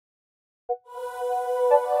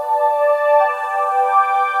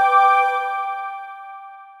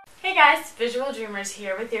guys, Visual Dreamers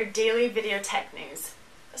here with your daily video tech news.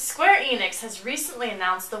 Square Enix has recently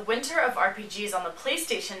announced the Winter of RPGs on the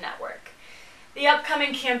PlayStation Network. The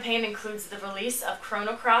upcoming campaign includes the release of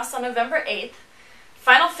Chrono Cross on November 8th,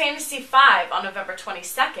 Final Fantasy V on November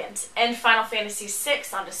 22nd, and Final Fantasy VI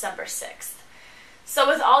on December 6th. So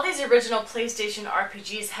with all these original PlayStation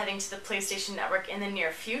RPGs heading to the PlayStation Network in the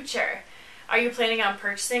near future, are you planning on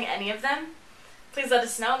purchasing any of them? Please let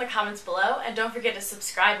us know in the comments below, and don't forget to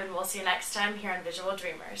subscribe, and we'll see you next time here on Visual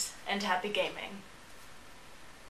Dreamers. And happy gaming!